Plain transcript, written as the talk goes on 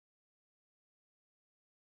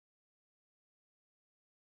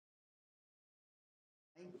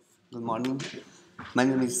Good morning. My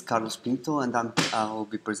name is Carlos Pinto, and I will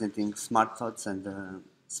be presenting SmartDots. And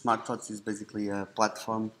SmartDots is basically a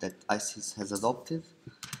platform that IMDIS has adopted.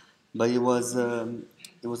 But it was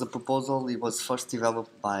a proposal. It was first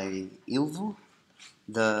developed by ILVO,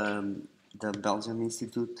 the the Belgian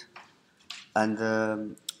institute,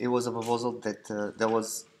 and it was a proposal that there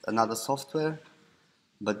was another software,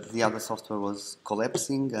 but the other software was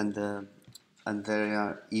collapsing, and there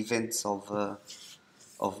are events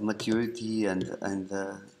of maturity and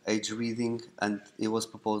age reading, and it was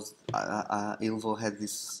proposed. Ilvo had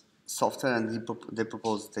this software, and they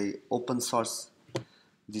proposed they open source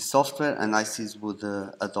this software, and ICs would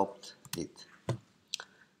adopt it.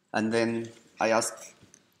 And then I asked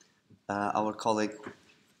our colleague,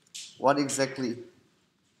 what exactly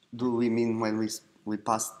do we mean when we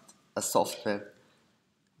passed a software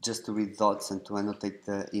just to read dots and to annotate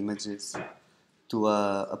the images to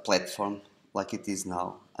a platform like it is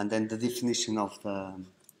now? And then the definition of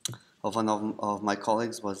one of my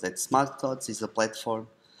colleagues was that SmartDots is a platform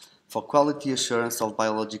for quality assurance of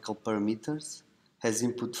biological parameters as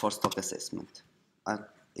input for stock assessment.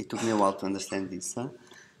 It took me a while to understand this. Huh?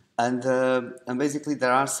 And basically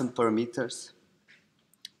there are some parameters,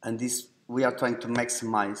 and this we are trying to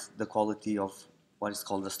maximize the quality of what is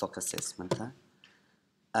called the stock assessment. Huh?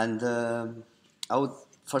 And I would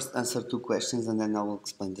first answer two questions, and then I will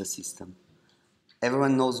explain the system.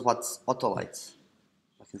 Everyone knows what's autolites.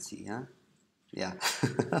 I can see, huh? Yeah.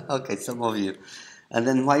 Okay, some of you. And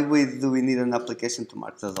then why do we need an application to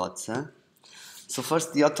mark the dots? Huh? So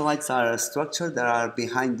first, the autolites are a structure that are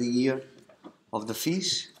behind the ear of the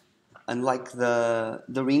fish, and like the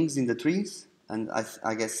rings in the trees. And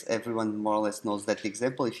I guess everyone more or less knows that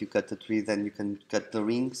example. If you cut a tree, then you can cut the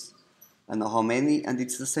rings and know how many. And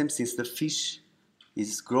it's the same since the fish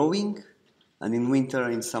is growing, and in winter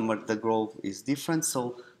and in summer the growth is different,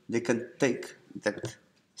 so they can take that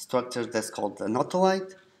structure that's called an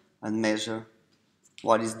autolite and measure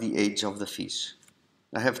what is the age of the fish.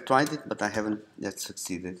 I have tried it, but I haven't yet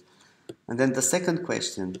succeeded. And then the second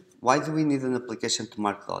question, why do we need an application to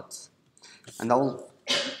mark dots? And I'll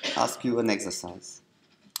ask you an exercise.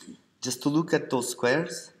 Just to look at those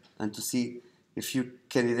squares and to see if you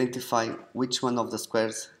can identify which one of the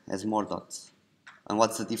squares has more dots and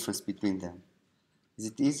what's the difference between them. Is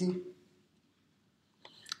it easy?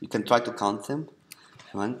 You can try to count them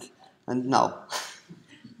if you want. And now,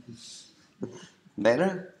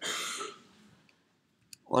 better?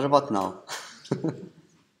 What about now?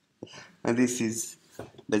 And this is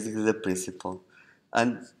basically the principle.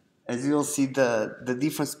 And as you will see, the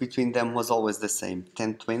difference between them was always the same.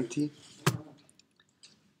 10-20,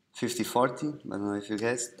 50-40, I don't know if you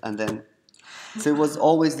guessed. And then, so it was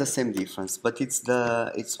always the same difference, but it's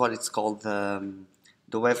what it's called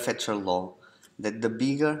the Webb-Fetcher law, that the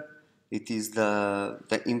bigger it is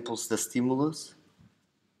the impulse, the stimulus,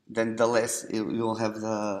 then the less you will have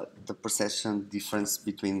the perception difference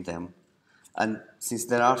between them. And since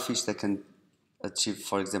there are fish that can achieve,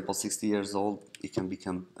 for example, 60 years old, it can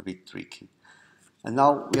become a bit tricky. And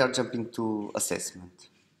now we are jumping to assessment.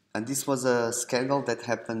 And this was a scandal that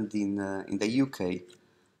happened in the UK,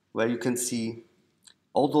 where you can see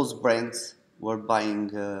all those brands were buying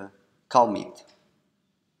cow meat.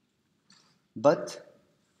 But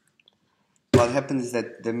what happened is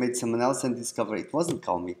that they made some analysis and discovered it wasn't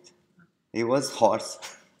cow meat. It was horse.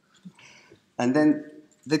 And then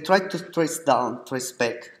they tried to trace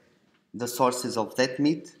back the sources of that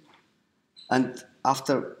meat. And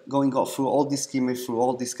after going through all this schema, through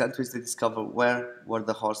all these countries, they discovered where were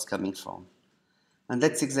the horse coming from. And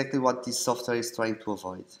that's exactly what this software is trying to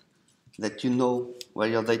avoid. That you know where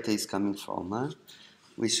your data is coming from. Huh?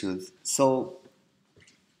 We should. So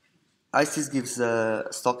ICIS gives a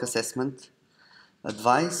stock assessment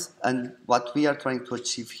advice, and what we are trying to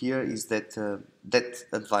achieve here is that that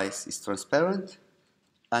advice is transparent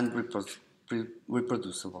and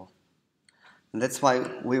reproducible. And that's why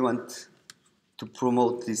we want to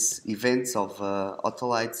promote these events of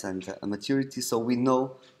autolites and maturity, so we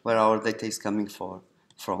know where our data is coming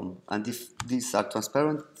from. And if these are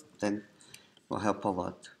transparent, then it will help a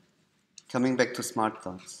lot. Coming back to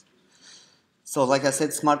SmartDots. So like I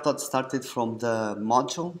said, SmartDots started from the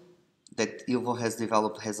module that ILVO has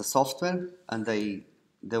developed as a software, and they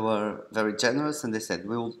were very generous, and they said,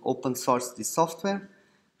 we will open source this software.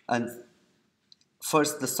 And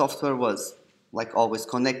first, the software was, like always,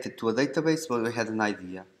 connected to a database, but we had an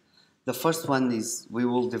idea. The first one is we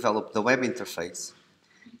will develop the web interface.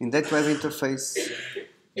 In that web interface,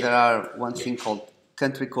 there are one thing called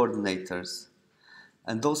country coordinators.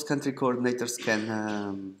 And those country coordinators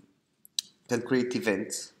can create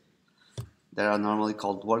events. They are normally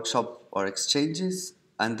called workshop or exchanges,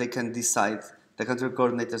 and they can decide, the country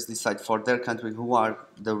coordinators decide for their country who are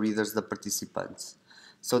the readers, the participants.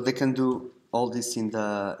 So they can do all this in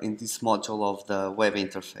this module of the web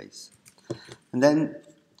interface. And then,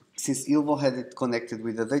 since Ilvo had it connected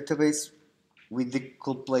with the database, we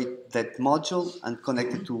decoupled that module and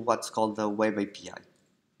connect it to what's called the web API.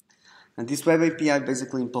 And this web API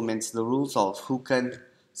basically implements the rules of who can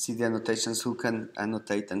see the annotations, who can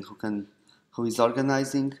annotate, and who is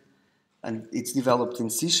organizing. And it's developed in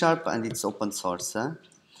C# and it's open source.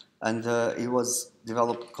 And it was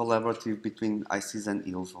developed collaborative between IMDIS and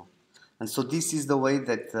Ilvo. And so this is the way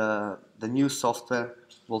that the new software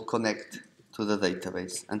will connect to the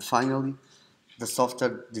database. And finally, the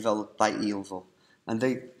software developed by Ilvo. And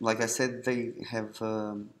they, like I said, they have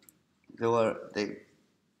they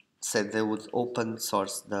said they would open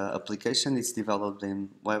source the application. It's developed in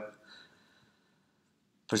web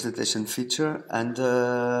presentation feature, and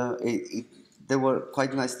they were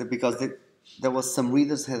quite nice because there was some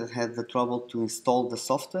readers had the trouble to install the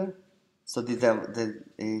software, so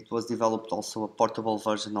it was developed also a portable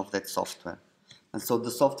version of that software. And so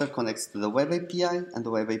the software connects to the web API, and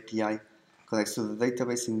the web API connects to the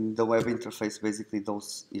database. In the web interface, basically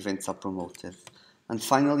those events are promoted. And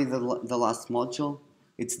finally, the last module,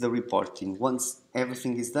 it's the reporting. Once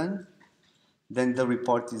everything is done, then the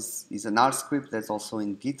report is an R script that's also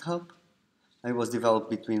in GitHub. It was developed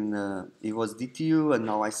between, it was DTU, and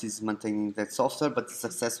now IMDIS is maintaining that software, but it's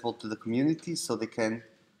accessible to the community, so they can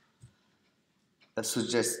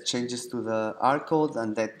suggest changes to the R code,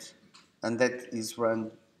 and that is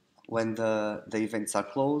run when the events are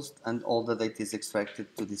closed and all the data is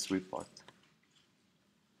extracted to this report.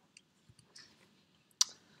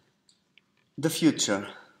 The future.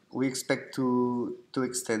 We expect to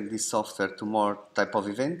extend this software to more type of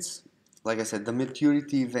events. Like I said, the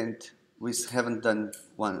maturity event, we haven't done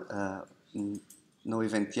one, no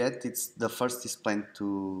event yet. The first is planned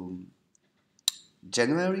to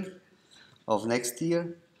January of next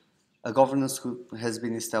year. A governance group has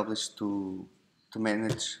been established to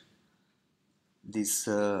manage this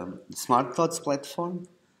SmartDots platform.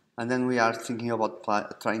 And then we are thinking about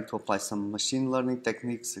trying to apply some machine learning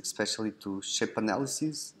techniques, especially to shape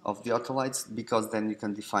analysis of the autolites, because then you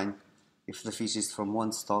can define if the fish is from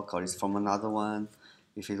one stock or is from another one,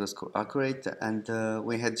 if it was accurate. And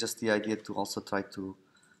we had just the idea to also try to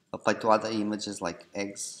apply to other images like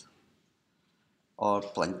eggs or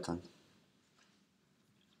plankton.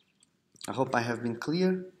 I hope I have been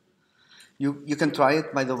clear. You can try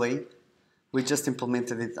it, by the way. We just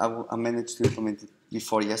implemented it. I managed to implement it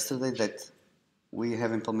before yesterday, that we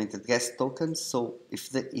have implemented guest tokens. So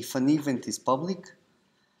if an event is public,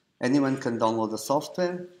 anyone can download the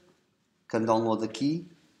software, can download a key,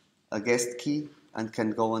 a guest key, and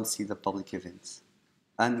can go and see the public events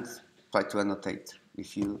and try to annotate.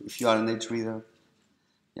 If you are an Edge reader,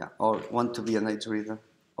 yeah, or want to be an Edge reader,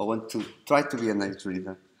 or want to try to be an Edge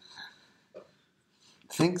reader.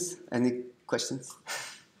 Thanks. Any questions?